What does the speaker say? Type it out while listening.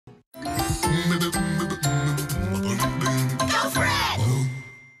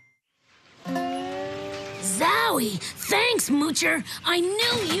Thanks, Moocher. I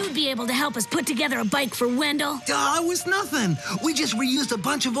knew you'd be able to help us put together a bike for Wendell. It was nothing. We just reused a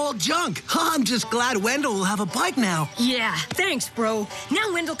bunch of old junk. I'm just glad Wendell will have a bike now. Yeah, thanks, bro.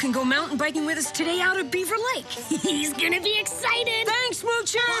 Now Wendell can go mountain biking with us today out at Beaver Lake. He's gonna be excited. Thanks,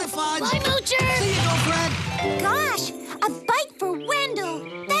 Moocher. Bye, Fudge. Bye, Moocher. See you, Gofrette. Gosh, a bike for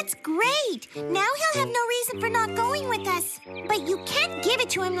Wendell. That's great. Now he'll have no reason for not going with us. But you can't give it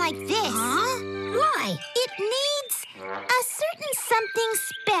to him like this. Huh? Why? It needs a certain something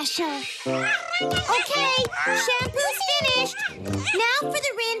special. Okay, shampoo's finished. Now for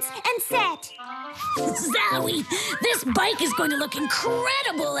the rinse and set. Zowie, this bike is going to look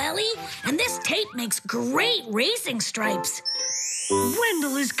incredible, Ellie. And this tape makes great racing stripes.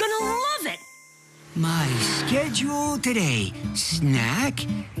 Wendell is gonna love it. My schedule today: snack,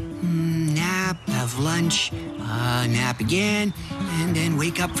 nap, have lunch, nap again, and then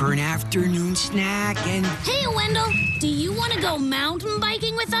wake up for an afternoon snack and... Hey, Wendell, do you want to go mountain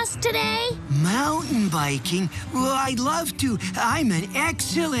biking with us today? Mountain biking? Well, I'd love to. I'm an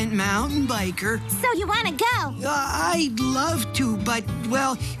excellent mountain biker. So you want to go? I'd love to, but,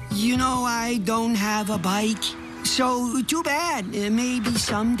 well, you know, I don't have a bike. So, too bad. Maybe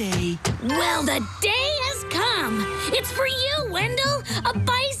someday. Well, the day has come. It's for you, Wendell. A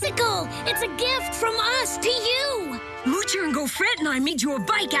bicycle. It's a gift from us to you. Moocher and Gofrette and I made you a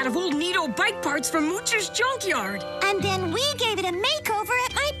bike out of old neato bike parts from Moocher's junkyard. And then we gave it a makeover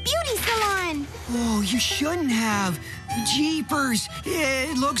at my beauty salon. Oh, you shouldn't have. Jeepers.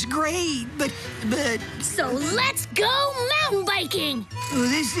 It looks great, but... So let's go mountain biking.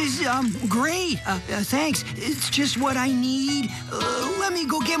 This is, great. Thanks. It's just what I need. Let me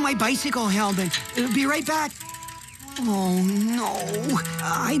go get my bicycle helmet. Be right back. Oh, no.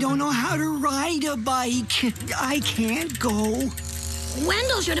 I don't know how to ride a bike. I can't go.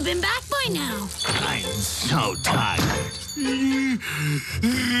 Wendell should have been back by now. I'm so tired.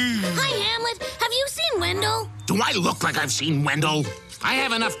 Hi, Hamlet. Have you seen Wendell? Do I look like I've seen Wendell? I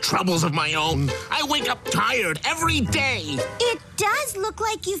have enough troubles of my own. I wake up tired every day. It does look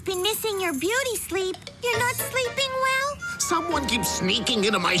like you've been missing your beauty sleep. You're not sleeping well? Someone keeps sneaking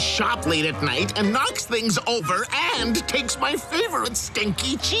into my shop late at night and knocks things over and takes my favorite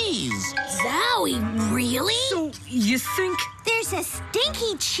stinky cheese. Zowie, really? So, you think? There's a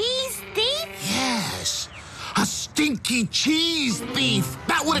stinky cheese thief? Yes, a stinky cheese thief.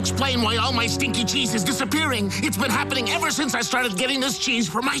 That would explain why all my stinky cheese is disappearing. It's been happening ever since I started getting this cheese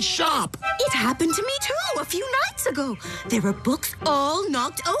for my shop. It happened to me too a few nights ago. There were books all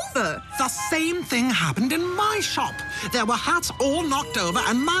knocked over. The same thing happened in my shop. There were hats all knocked over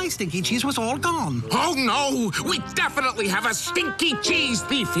and my stinky cheese was all gone. Oh, no! We definitely have a stinky cheese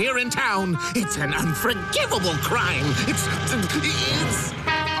thief here in town. It's an unforgivable crime. It's...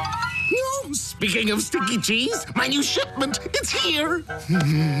 Oh, speaking of stinky cheese, my new shipment, it's here.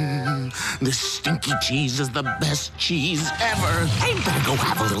 This stinky cheese is the best cheese ever. I better go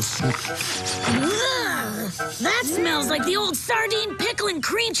have a little snack. Ugh, that smells like the old sardine, pickle, and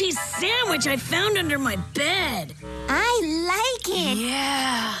cream cheese sandwich I found under my bed. I like it.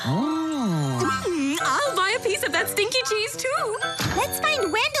 Yeah. I'll buy a piece of that stinky cheese too. Let's find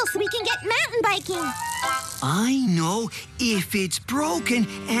Wendell so we can get mountain biking. I know. If it's broken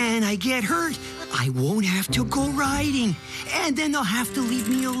and I get hurt, I won't have to go riding. And then they'll have to leave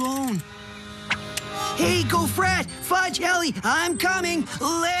me alone. Hey, Gofrette, Fudge, Ellie, I'm coming.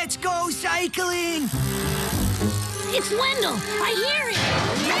 Let's go cycling. It's Wendell. I hear it.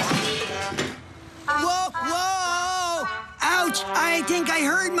 Whoa, whoa! Ouch! I think I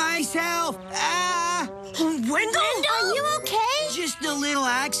hurt myself. Ah! Wendell? Are you okay? Just a little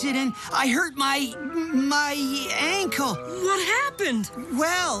accident. I hurt my ankle. What happened?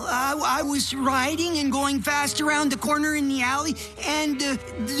 Well, I was riding and going fast around the corner in the alley, and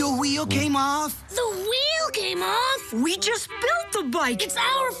the wheel came off. The wheel came off. We just built the bike. It's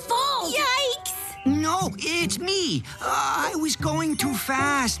our fault. Yikes! No, it's me. I was going too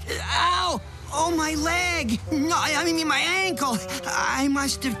fast. Ow! Oh, my leg. No, I mean my ankle. I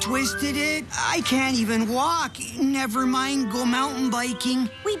must have twisted it. I can't even walk. Never mind go mountain biking.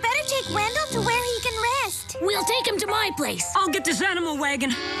 We better take Wendell to where he can rest. We'll take him to my place. I'll get this animal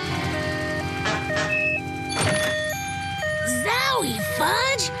wagon. Zowie,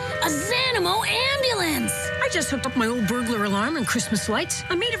 Fudge! A Zanimo ambulance! I just hooked up my old burglar alarm and Christmas lights.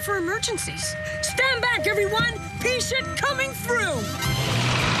 I made it for emergencies. Stand back, everyone! Patient coming through!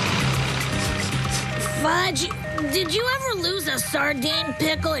 Fudge, did you ever lose a sardine,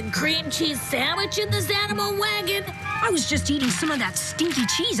 pickle, and cream cheese sandwich in the Zanimo wagon? I was just eating some of that stinky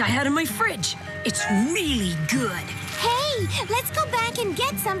cheese I had in my fridge. It's really good. Hey, Hey, let's go back and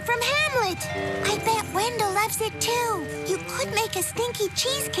get some from Hamlet. I bet Wendell loves it too. You could make a stinky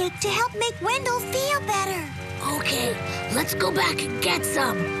cheesecake to help make Wendell feel better. Okay, let's go back and get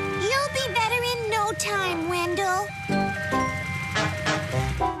some. You'll be better in no time, Wendell.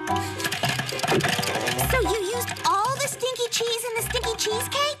 So you used all the stinky cheese in the stinky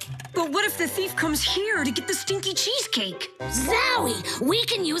cheesecake? But what if the thief comes here to get the stinky cheesecake? Zowie, we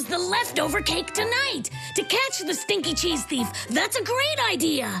can use the leftover cake tonight to catch the stinky cheese thief. That's a great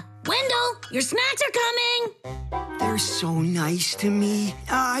idea. Wendell, your snacks are coming. They're so nice to me.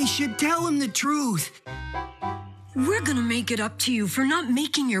 I should tell them the truth. We're gonna make it up to you for not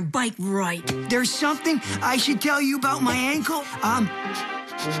making your bike right. There's something I should tell you about my ankle.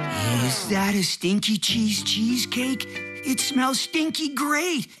 Is that a stinky cheese cheesecake? It smells stinky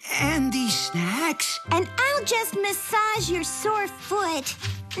great. And these snacks? And I'll just massage your sore foot.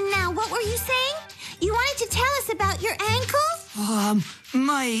 Now, what were you saying? You wanted to tell us about your ankle?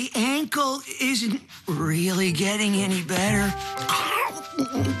 My ankle isn't really getting any better.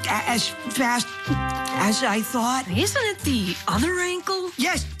 As fast as I thought. Isn't it the other ankle?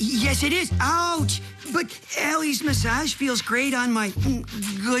 Yes, it is. Ouch! But Ellie's massage feels great on my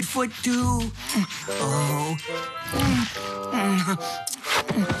good foot, too. Oh.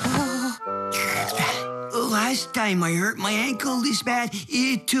 Last time I hurt my ankle this bad,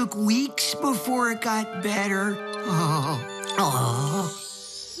 it took weeks before it got better.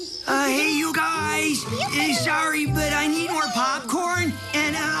 Hey, you guys. Sorry, but I need more popcorn,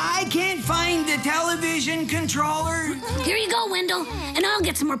 and I can't find the television controller. Here you go, Wendell, and I'll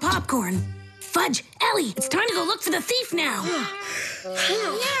get some more popcorn. Fudge, Ellie, it's time to go look for the thief now.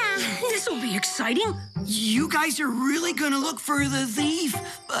 Yeah. This'll be exciting. You guys are really gonna look for the thief?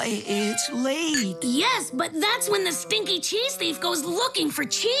 It's late. Yes, but that's when the stinky cheese thief goes looking for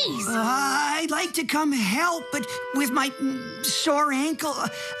cheese. I'd like to come help, but with my sore ankle,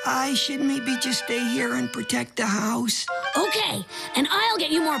 I should maybe just stay here and protect the house. Okay, and I'll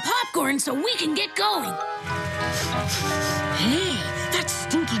get you more popcorn so we can get going. Hey, that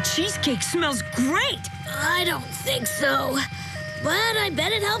stinky cheesecake smells great. I don't think so. But I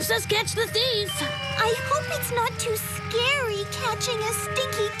bet it helps us catch the thief. I hope it's not too scary catching a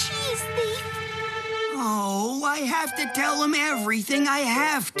stinky cheese thief. Oh, I have to tell them everything. I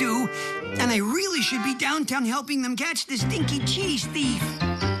have to. And I really should be downtown helping them catch the stinky cheese thief.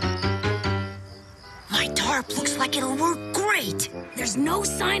 My tarp looks like it'll work great. There's no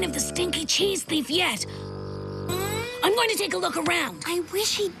sign of the stinky cheese thief yet. I'm going to take a look around. I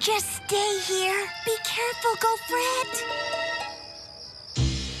wish he'd just stay here. Be careful, Gofrette.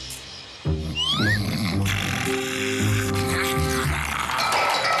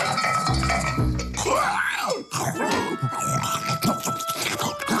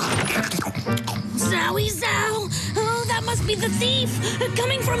 Zowie zow! Oh, that must be the thief!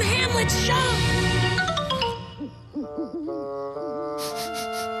 Coming from Hamlet's shop!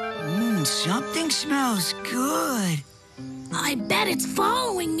 Something smells good. I bet it's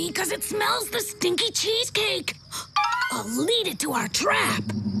following me because it smells the stinky cheesecake. I'll lead it to our trap.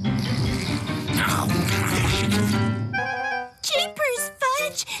 Jeepers,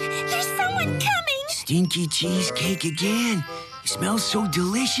 Fudge! There's someone coming! Stinky cheesecake again. Smells so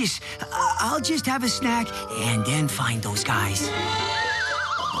delicious. I'll just have a snack and then find those guys.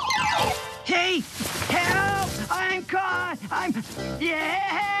 Hey! Help! I'm caught! Help!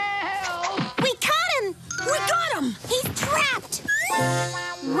 We caught him! We got him! He's trapped!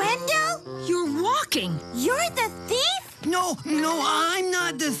 Wendell? You're walking. You're the thief? No, I'm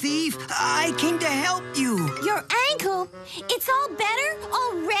not the thief. I came to help you. Your ankle? It's all better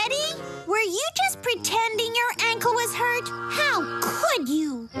already? Were you just pretending your ankle was hurt? How could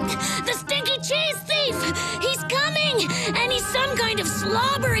you? The stinky cheese thief! He's coming! And he's some kind of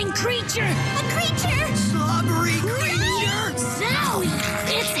slobbering creature. A creature? Slobbery creature! Zowie!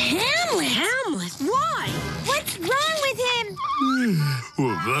 It's Hamlet! Hamlet? Why? What's wrong with him?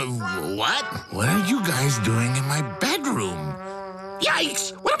 What? What are you guys doing in my bedroom?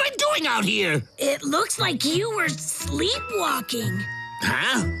 Yikes! What am I doing out here? It looks like you were sleepwalking.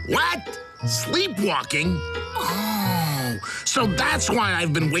 Huh? What? Sleepwalking? Oh, so that's why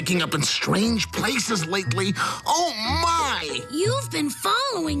I've been waking up in strange places lately. Oh, my! You've been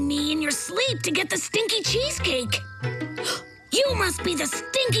following me in your sleep to get the stinky cheesecake. You must be the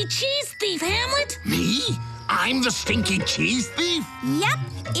stinky cheese thief, Hamlet. Me? I'm the stinky cheese thief? Yep,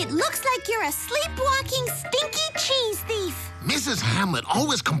 it looks like you're a sleepwalking stinky cheese thief. Mrs. Hamlet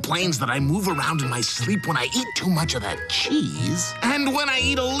always complains that I move around in my sleep when I eat too much of that cheese. And when I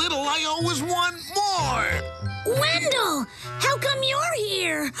eat a little, I always want more. Wendell, how come you're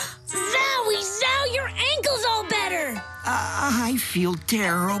here? Zowie, Zow, your ankle's all better. I feel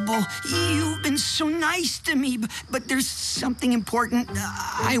terrible. You've been so nice to me, but there's something important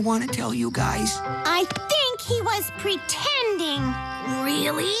I want to tell you guys. I think he was pretending.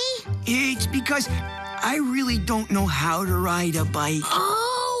 Really? It's because I really don't know how to ride a bike.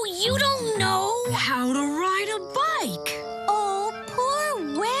 Oh, you don't know? How to ride a bike. Oh, poor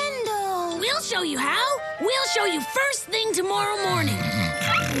Wendell. We'll show you how. We'll show you first thing tomorrow morning.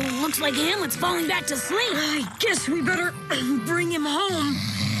 Looks like Hamlet's falling back to sleep. I guess we better bring him home.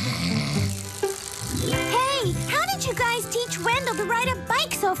 Hey, how did you guys teach Wendell to ride a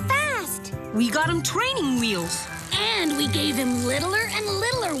bike so fast? We got him training wheels. And we gave him littler and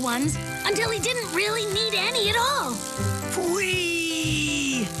littler ones until he didn't really need any at all.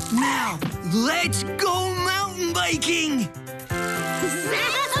 Whee! Now, let's go mountain biking!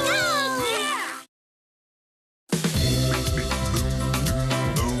 Zach!